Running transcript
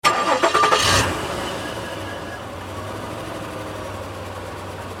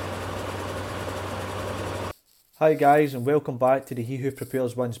Hi guys, and welcome back to the He Who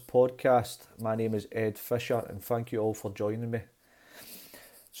Prepares Wins podcast. My name is Ed Fisher and thank you all for joining me.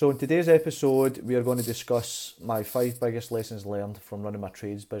 So in today's episode we are going to discuss my 5 biggest lessons learned from running my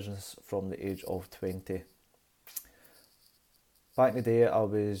trades business from the age of 20. Back in the day I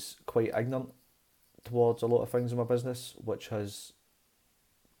was quite ignorant towards a lot of things in my business, which has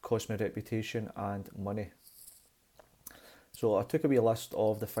cost me reputation and money. So I took a wee list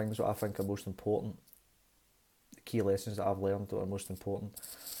of the things that I think are most important, key lessons that I've learned that are most important.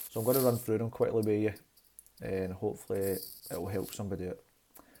 So I'm going to run through them quickly with you and hopefully it will help somebody out.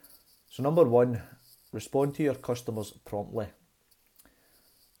 So number 1, respond to your customers promptly.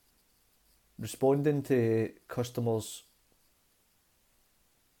 Responding to customers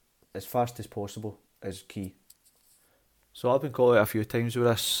as fast as possible is key. So I've been caught out a few times with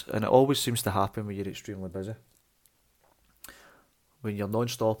this, and it always seems to happen when you're extremely busy. When you're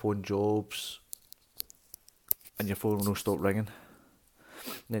non-stop on jobs and your phone will not stop ringing.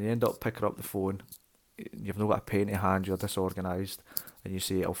 And then you end up picking up the phone, you've not got a pen to hand, you're disorganised, and you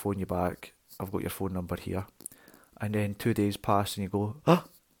say, I'll phone you back, I've got your phone number here. And then 2 days pass and you go,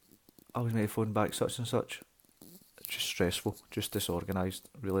 I was meant to phone back such and such. It's just stressful, just disorganised,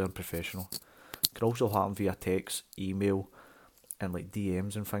 really unprofessional. It can also happen via text, email, and like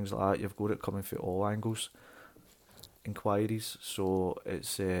DMs and things like that. You've got it coming through all angles, inquiries, so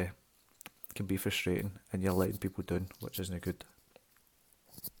it's can be frustrating and you're letting people down, which isn't good.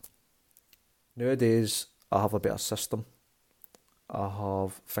 Nowadays I have a better system. I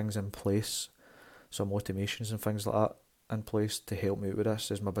have things in place, some automations and things like that in place to help me out with this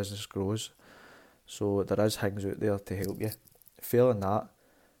as my business grows. So there is things out there to help you. Failing that,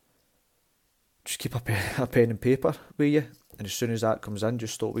 just keep a pen and paper with you, and as soon as that comes in,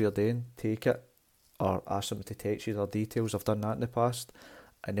 just stop what you're doing, take it, or ask them to text you their details. I've done that in the past.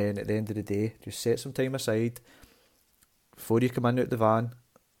 And then at the end of the day, just set some time aside before you come in out the van.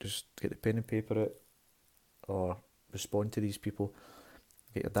 Just get the pen and paper out, or respond to these people.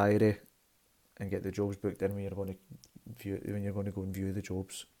 Get your diary and get the jobs booked in when you're going to go and view the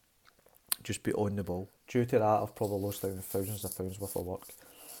jobs. Just be on the ball. Due to that, I've probably lost out on thousands of pounds worth of work,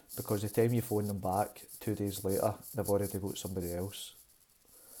 because the time you phone them back 2 days later, they've already got somebody else.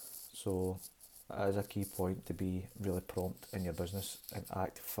 So it is a key point to be really prompt in your business and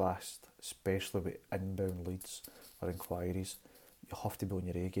act fast, especially with inbound leads or inquiries. You have to be on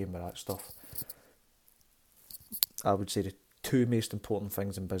your A game with that stuff. I would say the 2 most important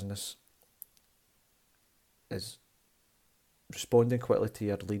things in business is responding quickly to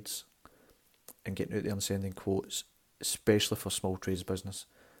your leads and getting out there and sending quotes, especially for small trades business.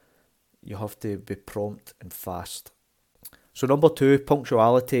 You have to be prompt and fast. So number 2,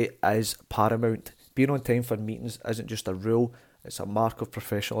 punctuality is paramount. Being on time for meetings isn't just a rule, it's a mark of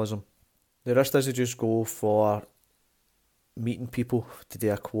professionalism. The rest doesn't just go for meeting people to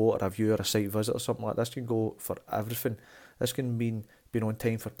do a quote or a view or a site visit or something like that. This can go for everything. This can mean being on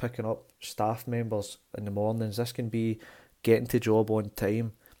time for picking up staff members in the mornings. This can be getting to job on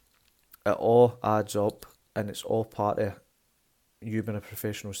time. It all adds up and it's all part of you being a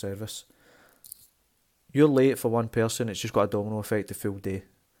professional service. You're late for one person, it's just got a domino effect the full day.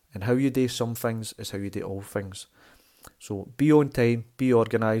 And how you do some things is how you do all things. So be on time, be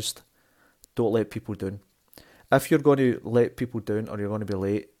organised, don't let people down. If you're going to let people down or you're going to be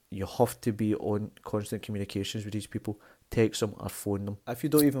late, you have to be on constant communications with these people. Text them or phone them. If you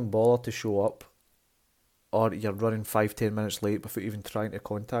don't even bother to show up, or you're running 5-10 minutes late before even trying to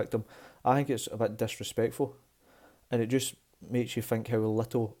contact them, I think it's a bit disrespectful. And it just makes you think how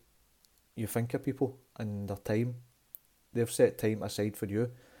little you think of people and their time. They've set time aside for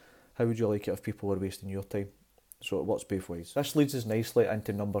you. How would you like it if people were wasting your time? So it works both ways. This leads us nicely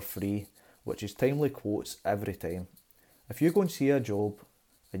into number 3, which is timely quotes every time. If you go and see a job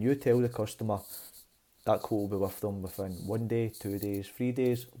and you tell the customer that quote will be with them within 1 day, 2 days, 3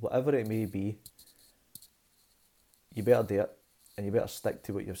 days, whatever it may be, you better do it and you better stick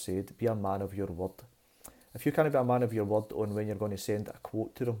to what you've said. Be a man of your word. If you can't be a man of your word on when you're going to send a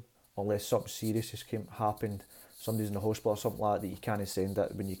quote to them, unless something serious has happened, somebody's in the hospital or something like that you can't send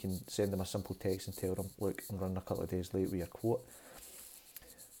it, when you can send them a simple text and tell them, look, I'm running a couple of days late with your quote.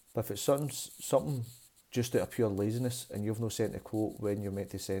 But if it's something just out of pure laziness and you've not sent a quote when you're meant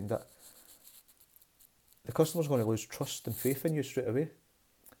to send it, the customer's going to lose trust and faith in you straight away.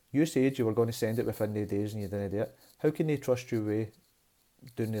 You said you were going to send it within the days and you didn't do it. How can they trust you with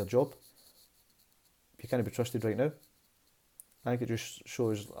doing their job? You can't be trusted right now. I think it just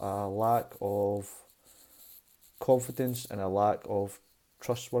shows a lack of confidence and a lack of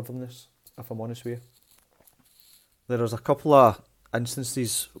trustworthiness, if I'm honest with you. There's a couple of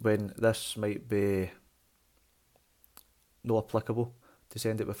instances when this might be not applicable to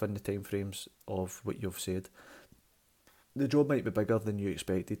send it within the time frames of what you've said. The job might be bigger than you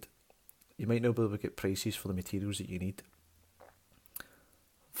expected. You might not be able to get prices for the materials that you need.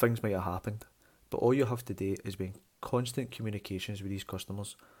 Things might have happened, but all you have to do is be in constant communications with these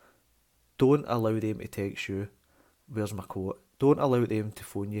customers. Don't allow them to text you, where's my quote? Don't allow them to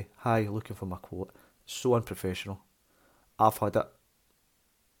phone you, hi, looking for my quote. It's so unprofessional. I've had it,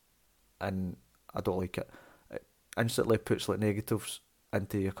 and I don't like it. It instantly puts like negatives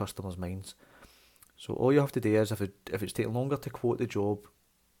into your customers' minds. So all you have to do is, if it's taking longer to quote the job,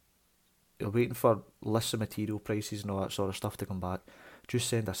 you're waiting for lists of material prices and all that sort of stuff to come back, just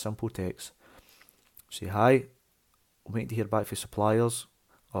send a simple text. Say, hi, I'm waiting to hear back from suppliers,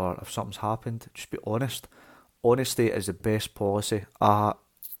 or if something's happened, just be honest. Honesty is the best policy. I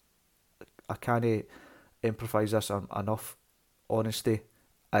can't emphasise this enough. Honesty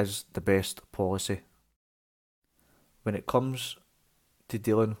is the best policy. When it comes to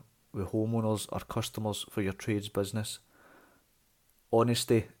dealing with homeowners or customers for your trades business,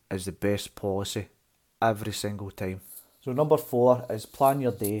 honesty is the best policy every single time. So number 4 is plan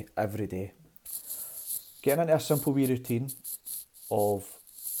your day every day. Getting into a simple wee routine of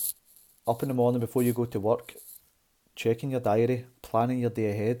up in the morning before you go to work, checking your diary, planning your day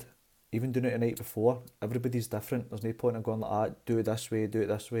ahead, even doing it the night before. Everybody's different. There's no point in going like that, do it this way, do it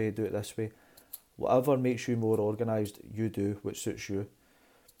this way, do it this way. Whatever makes you more organised, you do what suits you.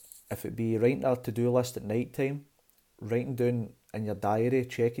 If it be writing a to-do list at night time, writing down in your diary,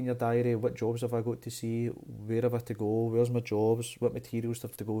 checking your diary, what jobs have I got to see, where have I to go, where's my jobs, what materials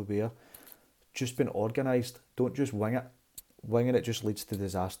have to go where. Just being organised. Don't just wing it. Winging it just leads to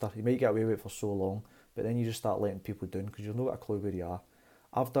disaster. You might get away with it for so long, but then you just start letting people down because you've not got a clue where you are.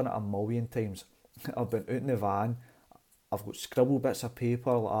 I've done it a million times. I've been out in the van, I've got scribbled bits of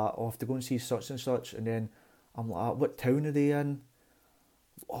paper like that, oh, I have to go and see such and such, and then I'm like, what town are they in?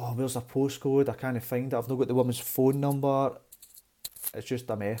 Oh, where's their postcode? I can't find it. I've not got the woman's phone number. It's just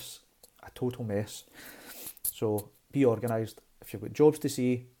a mess. A total mess. So be organised. If you've got jobs to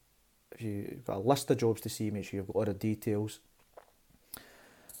see, if you've got a list of jobs to see, make sure you've got all the details.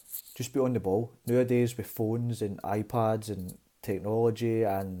 Just be on the ball. Nowadays with phones and iPads and technology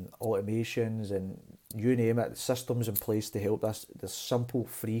and automations and you name it, systems in place to help us. There's simple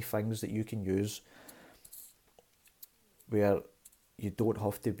free things that you can use where you don't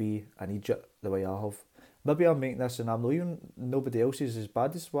have to be an idiot the way I have. Maybe I'm making this and I'm not even, nobody else is as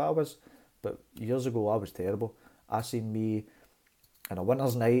bad as what I was, but years ago I was terrible. I seen me on a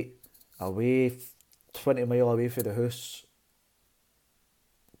winter's night away 20 mile away from the house,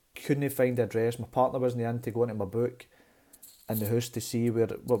 couldn't find the address, my partner wasn't in to go into my book in the house to see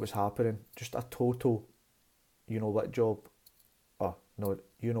what was happening. Just a total you know what job, oh no,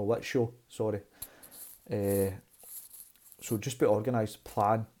 you know what show, sorry. So just be organised,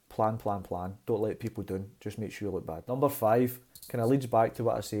 plan. Don't let people down, just make sure you look bad. Number 5 kind of leads back to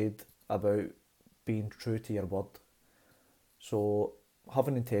what I said about being true to your word. So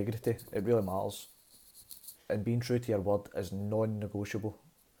having integrity, it really matters. And being true to your word is non-negotiable.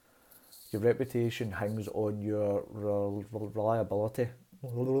 Your reputation hangs on your reliability.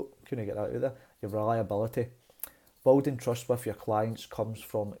 Couldn't get that out there. Your reliability. Building trust with your clients comes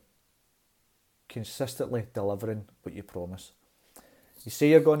from consistently delivering what you promise. You say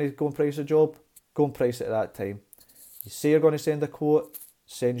you're going to go and price a job, go and price it at that time. You say you're going to send a quote,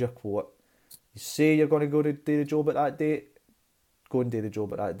 send your quote. You say you're going to go to do the job at that date, go and do the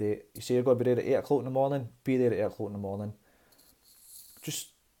job at that date. You say you're going to be there at 8 o'clock in the morning, be there at 8 o'clock in the morning. Just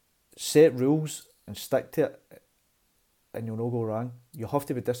set rules and stick to it and you'll not go wrong. You have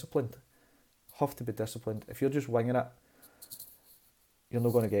to be disciplined. If you're just winging it, you're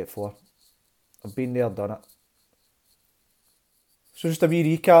not going to get far. I've been there, done it. So just a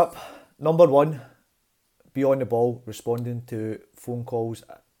wee recap. Number 1, be on the ball, responding to phone calls,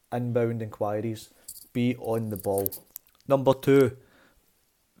 inbound inquiries. Be on the ball. Number 2,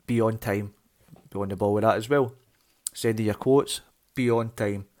 be on time. Be on the ball with that as well. Sending your quotes, be on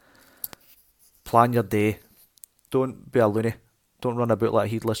time. Plan your day. Don't be a loony. Don't run about like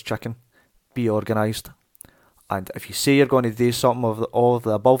a headless chicken. Be organised. And if you say you're going to do something of all of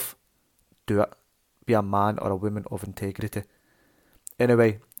the above, do it. Be a man or a woman of integrity.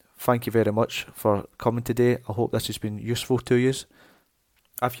 Anyway, thank you very much for coming today. I hope this has been useful to you.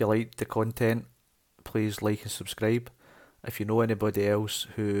 If you liked the content, please like and subscribe. If you know anybody else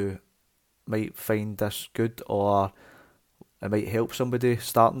who might find this good, or it might help somebody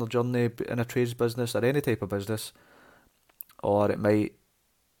starting their journey in a trades business or any type of business, or it might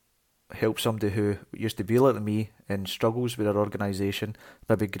help somebody who used to be like me and struggles with their organisation,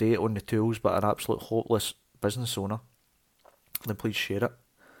 maybe great on the tools but an absolute hopeless business owner, then please share it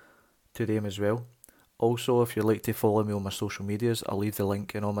to them as well. Also, if you'd like to follow me on my social medias, I'll leave the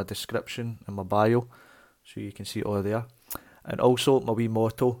link in all my description and my bio, so you can see it all there. And also, my wee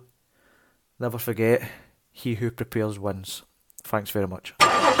motto, never forget, he who prepares wins. Thanks very much.